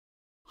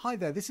Hi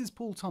there, this is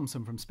Paul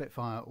Thompson from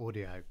Spitfire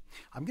Audio.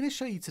 I'm going to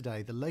show you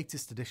today the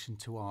latest addition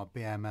to our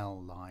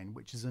BML line,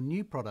 which is a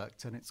new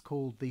product, and it's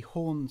called the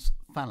Horns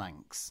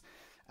Phalanx.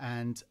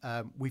 And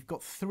we've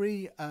got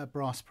three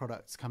brass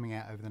products coming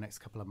out over the next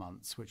couple of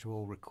months, which are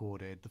all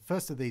recorded. The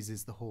first of these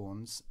is the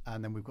horns,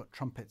 and then we've got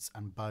trumpets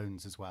and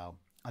bones as well.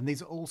 And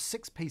these are all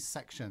 6-piece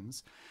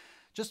sections,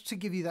 just to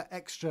give you that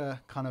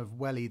extra kind of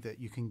welly that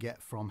you can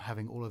get from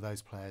having all of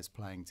those players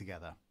playing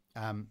together.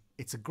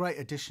 It's a great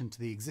addition to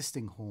the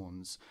existing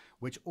horns,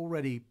 which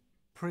already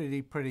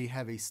pretty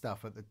heavy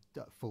stuff at the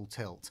full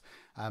tilt.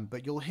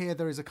 But you'll hear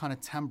there is a kind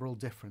of timbral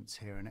difference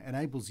here, and it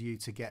enables you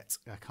to get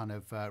a kind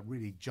of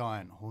really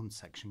giant horn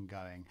section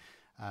going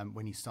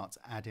when you start to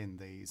add in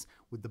these.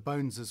 With the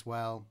bones as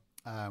well,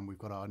 we've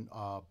got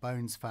our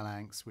Bones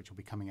Phalanx, which will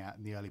be coming out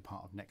in the early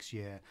part of next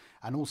year,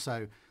 and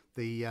also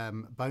the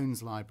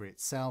Bones library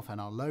itself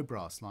and our low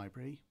brass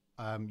library.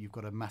 You've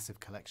got a massive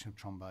collection of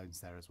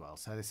trombones there as well.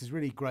 So this is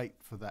really great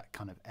for that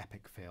kind of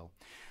epic feel.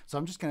 So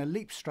I'm just going to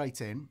leap straight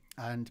in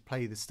and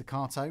play the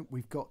staccato.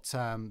 We've got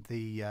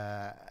the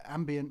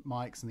ambient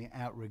mics and the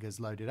outriggers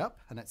loaded up,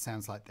 and it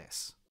sounds like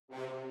this.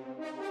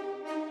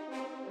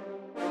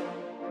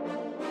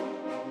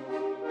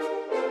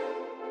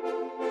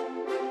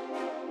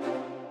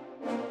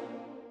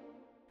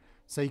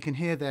 So you can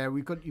hear there,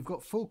 you've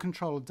got full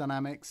control of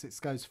dynamics. It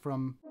goes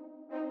from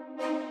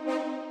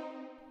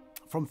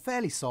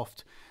fairly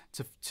soft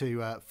to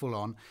full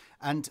on,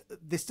 and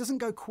this doesn't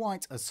go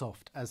quite as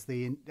soft as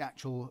the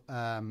actual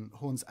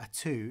horns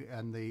A2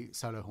 and the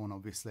solo horn,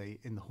 obviously,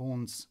 in the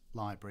horns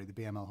library, the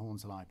BML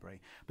horns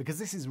library, because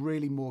this is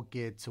really more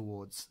geared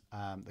towards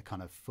the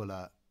kind of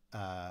fuller,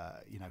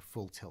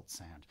 full tilt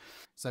sound.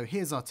 So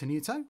here's our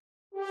tenuto.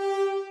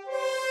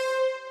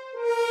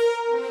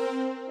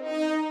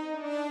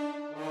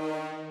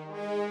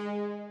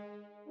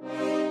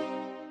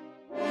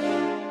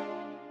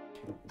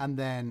 And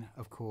then,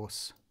 of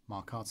course,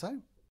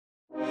 marcato.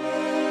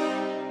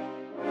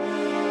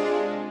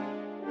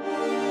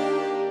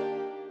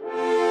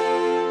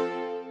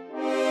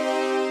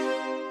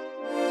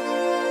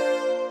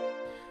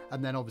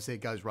 And then obviously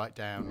it goes right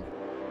down.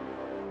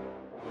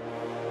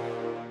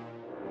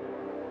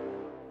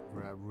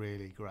 A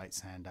really great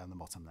sound down the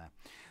bottom there.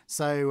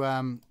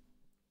 So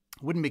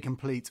wouldn't be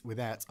complete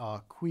without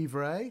our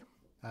cuivre,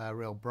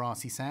 real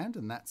brassy sound,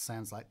 and that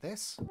sounds like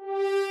this.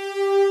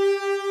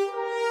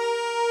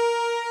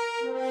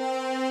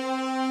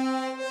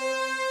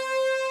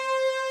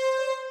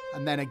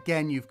 And then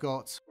again, you've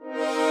got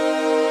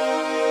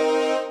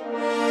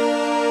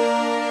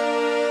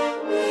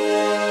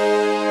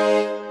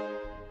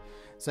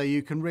so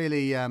you can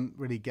really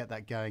get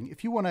that going.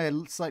 If you want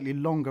a slightly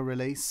longer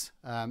release,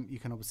 you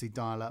can obviously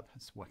dial up.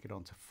 Let's whack it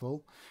on to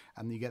full,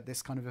 and you get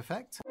this kind of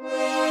effect.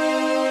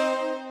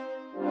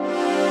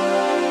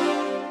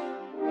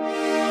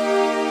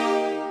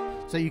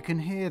 So you can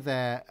hear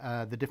there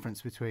the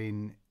difference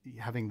between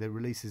having the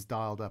releases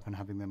dialed up and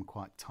having them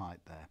quite tight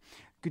there.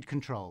 Good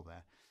control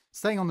there.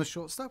 Staying on the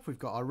short stuff, we've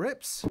got our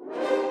rips.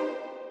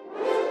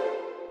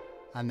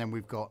 And then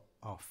we've got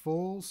our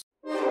falls.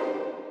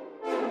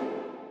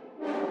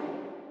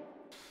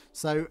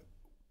 So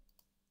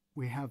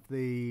we have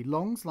the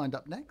longs lined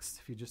up next.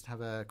 If you just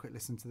have a quick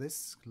listen to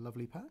this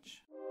lovely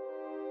patch.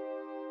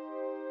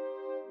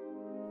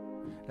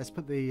 Let's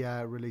put the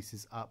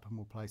releases up and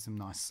we'll play some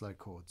nice slow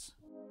chords.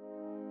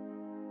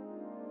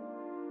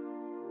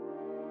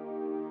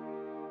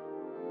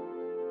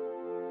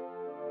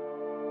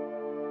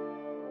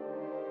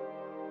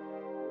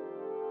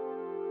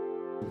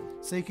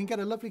 So you can get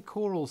a lovely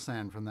choral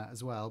sound from that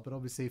as well, but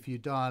obviously if you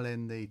dial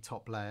in the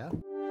top layer,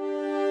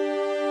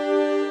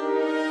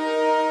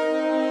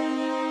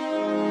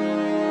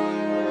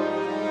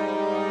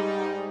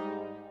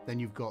 then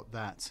you've got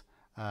that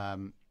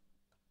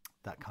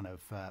that kind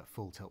of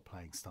full tilt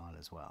playing style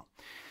as well.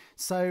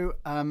 So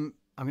I'm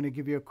going to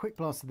give you a quick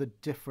blast of the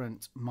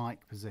different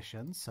mic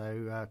positions.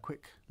 So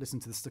quick listen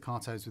to the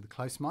staccatos with the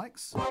close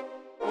mics.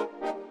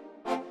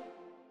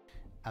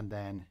 And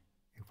then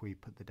if we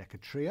put the Decca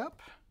tree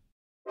up,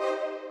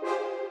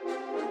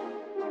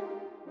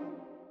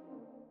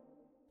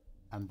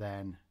 and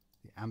then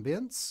the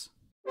ambience,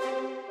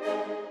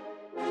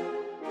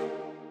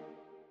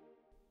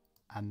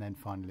 and then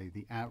finally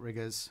the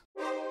outriggers.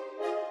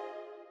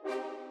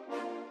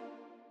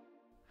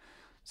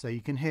 So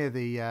you can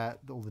hear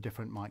all the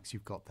different mics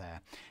you've got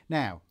there.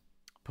 Now,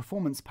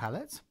 performance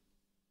palette.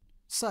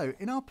 So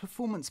in our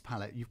performance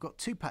palette, you've got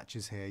two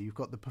patches here. You've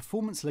got the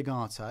performance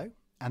legato,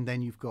 and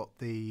then you've got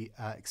the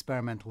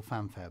experimental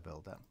fanfare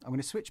builder. I'm going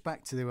to switch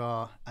back to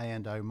our A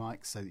and O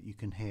mics so that you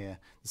can hear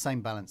the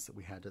same balance that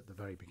we had at the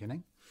very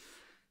beginning.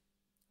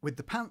 With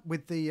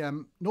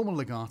the normal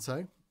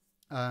legato,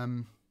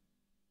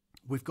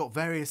 we've got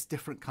various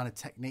different kind of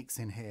techniques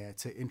in here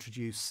to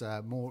introduce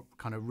more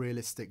kind of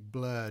realistic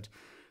blurred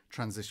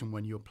transition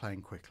when you're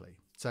playing quickly.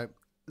 So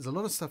there's a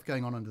lot of stuff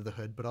going on under the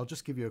hood, but I'll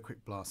just give you a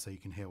quick blast so you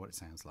can hear what it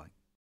sounds like.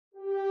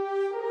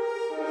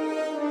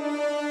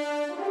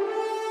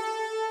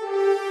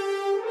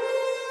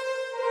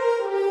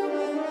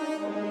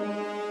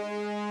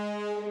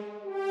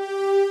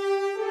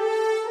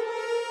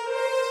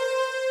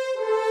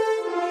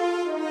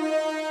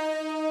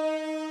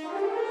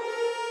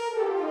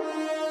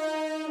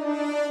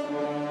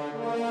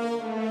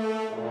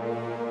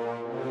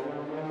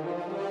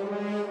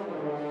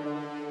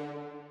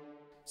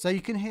 So you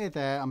can hear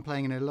there, I'm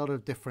playing in a lot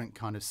of different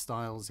kind of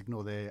styles.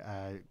 Ignore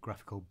the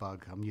graphical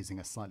bug. I'm using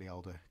a slightly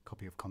older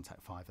copy of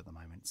Contact 5 at the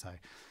moment. So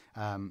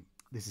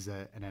this is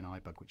an NI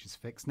bug, which is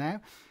fixed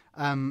now.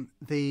 I'm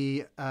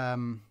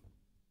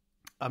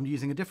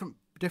using a different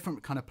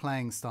kind of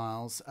playing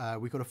styles.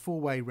 We've got a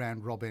 4-way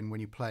round robin when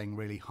you're playing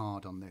really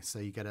hard on this. So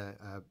you get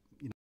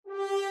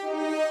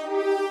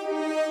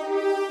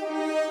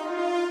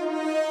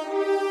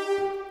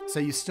So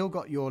you've still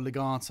got your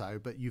legato,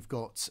 but you've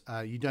got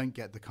you don't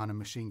get the kind of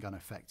machine gun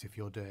effect if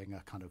you're doing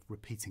a kind of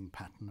repeating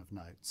pattern of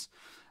notes.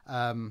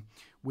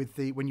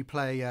 When you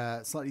play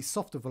slightly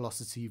softer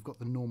velocity, you've got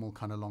the normal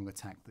kind of long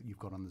attack that you've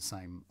got on the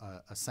same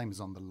as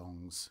on the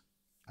longs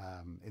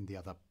in the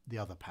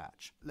other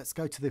patch. Let's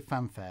go to the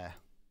fanfare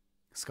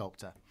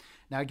sculptor.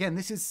 Now again,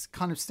 this is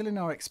kind of still in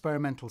our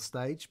experimental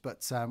stage,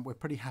 but we're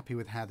pretty happy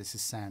with how this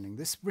is sounding.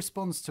 This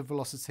responds to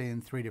velocity in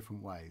 3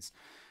 different ways.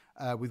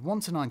 With 1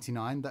 to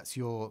 99, that's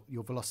your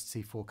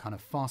velocity for kind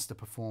of faster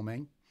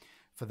performing,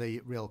 for the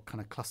real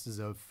kind of clusters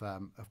of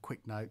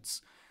quick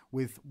notes.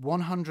 With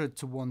 100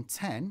 to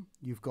 110,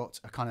 you've got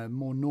a kind of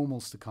more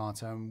normal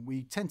staccato, and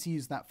we tend to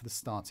use that for the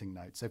starting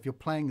note. So if you're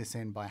playing this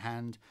in by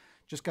hand,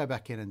 just go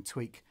back in and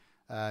tweak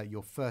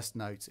your first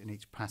note in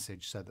each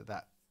passage so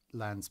that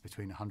lands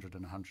between 100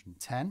 and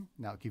 110.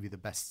 That'll give you the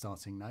best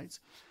starting note.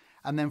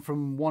 And then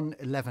from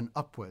 111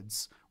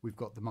 upwards, we've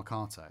got the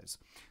marcatos.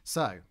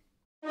 So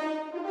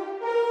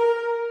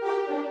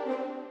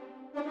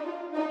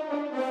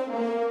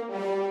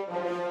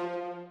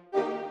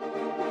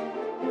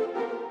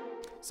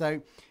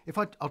if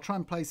I'll try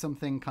and play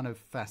something kind of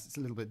fast. It's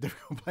a little bit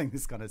difficult playing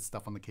this kind of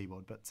stuff on the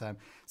keyboard, but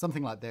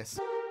something like this.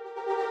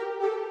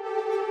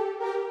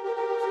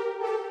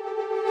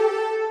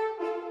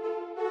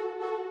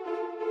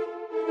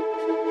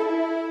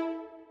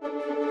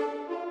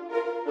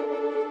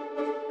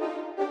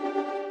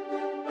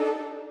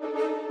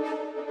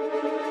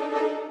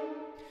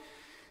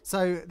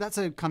 So that's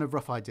a kind of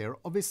rough idea.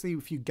 Obviously,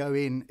 if you go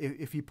in,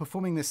 if you're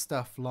performing this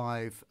stuff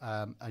live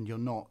and you're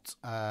not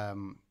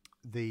one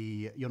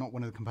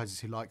of the composers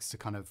who likes to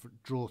kind of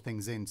draw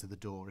things into the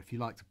DAW, if you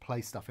like to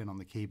play stuff in on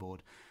the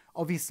keyboard,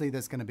 obviously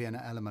there's going to be an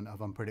element of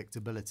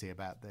unpredictability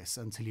about this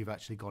until you've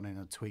actually gone in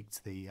and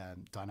tweaked the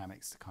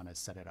dynamics to kind of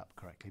set it up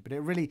correctly. But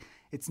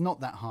it's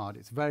not that hard.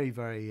 It's very,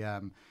 very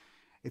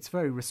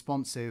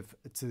responsive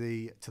to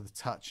the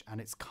touch, and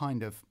it's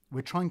kind of,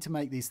 we're trying to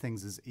make these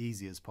things as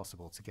easy as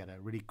possible to get a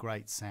really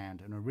great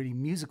sound and a really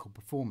musical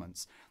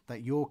performance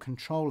that you're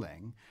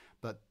controlling,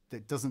 but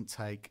it doesn't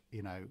take,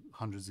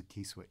 hundreds of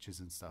key switches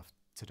and stuff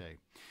to do.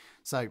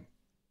 So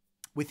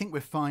we think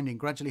we're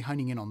gradually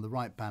honing in on the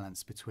right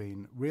balance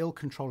between real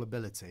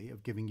controllability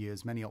of giving you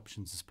as many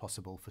options as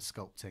possible for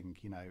sculpting,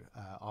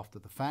 after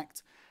the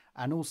fact,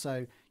 and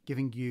also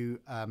giving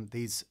you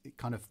these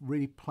kind of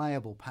really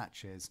playable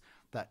patches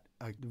that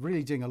are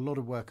really doing a lot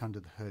of work under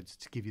the hood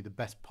to give you the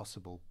best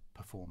possible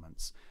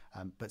performance,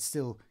 but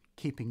still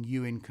keeping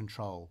you in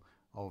control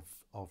of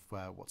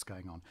what's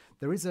going on.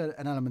 There is an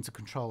element of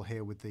control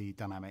here with the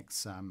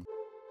dynamics,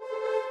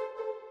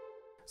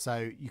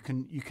 so you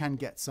can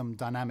get some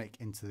dynamic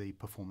into the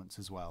performance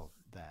as well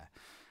there.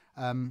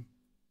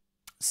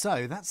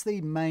 So that's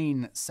the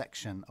main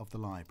section of the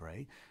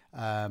library,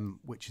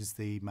 which is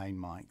the main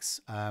mics.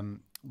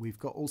 We've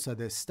got also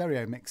the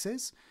stereo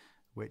mixes,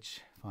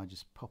 which if I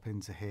just pop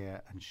into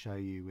here and show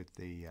you with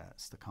the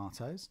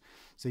staccatos.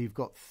 So you've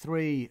got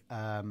three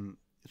kind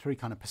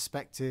of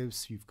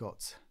perspectives. You've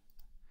got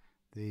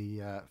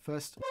the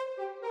first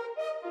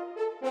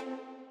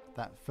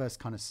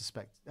kind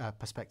of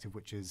perspective,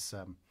 which is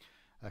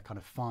a kind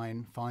of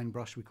fine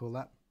brush, we call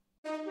that.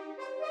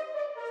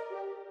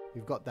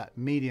 You've got that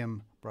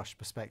medium brush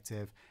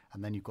perspective,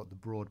 and then you've got the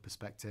broad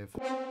perspective,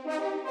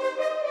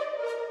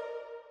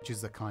 which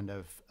is a kind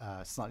of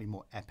slightly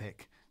more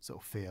epic sort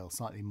of feel,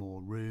 slightly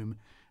more room,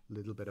 a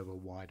little bit of a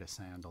wider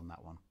sound on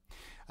that one.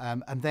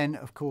 And then,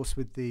 of course,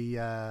 with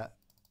the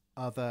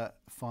other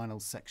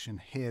final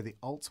section here, the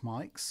alt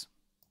mics.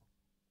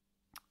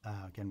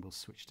 Again, we'll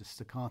switch to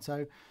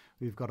staccato.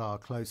 We've got our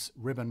close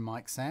ribbon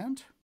mic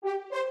sound,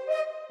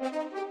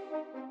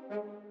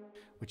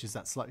 which is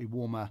that slightly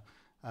warmer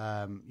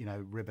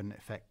ribbon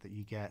effect that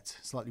you get,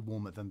 slightly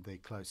warmer than the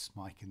close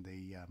mic in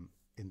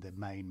the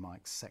main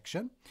mics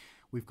section.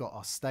 We've got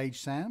our stage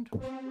sound,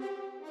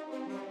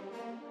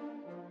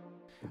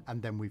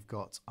 and then we've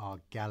got our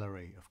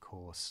gallery, of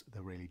course,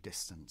 the really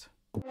distant.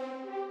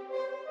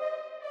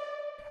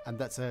 And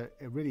that's a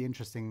really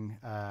interesting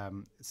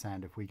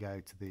sound if we go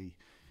to the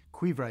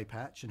Cuivre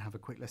patch and have a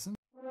quick listen.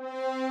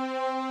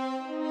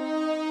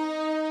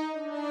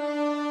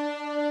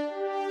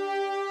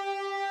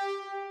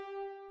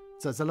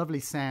 So it's a lovely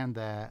sound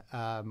there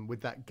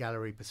with that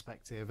gallery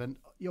perspective, and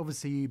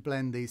obviously you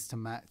blend these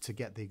to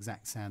get the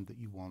exact sound that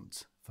you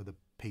want for the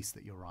piece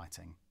that you're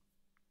writing.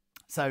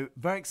 So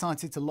very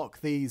excited to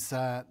lock these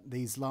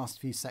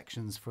last few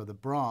sections for the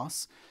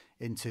brass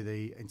into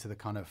the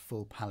kind of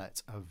full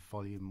palette of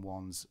volume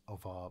 1s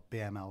of our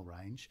BML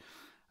range.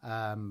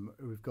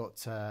 We've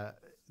got,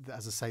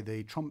 as I say,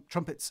 the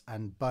trumpets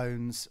and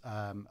bones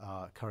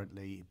are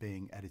currently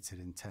being edited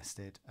and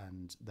tested,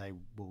 and they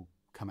will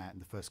come out in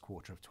the first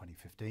quarter of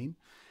 2015.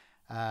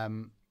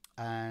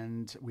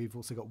 And we've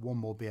also got one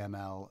more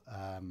BML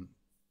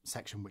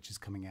section which is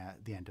coming out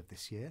at the end of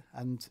this year,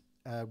 and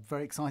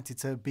very excited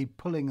to be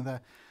pulling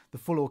the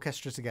full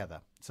orchestra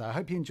together. So I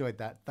hope you enjoyed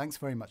that. Thanks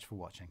very much for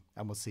watching,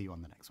 and we'll see you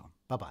on the next one.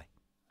 Bye bye.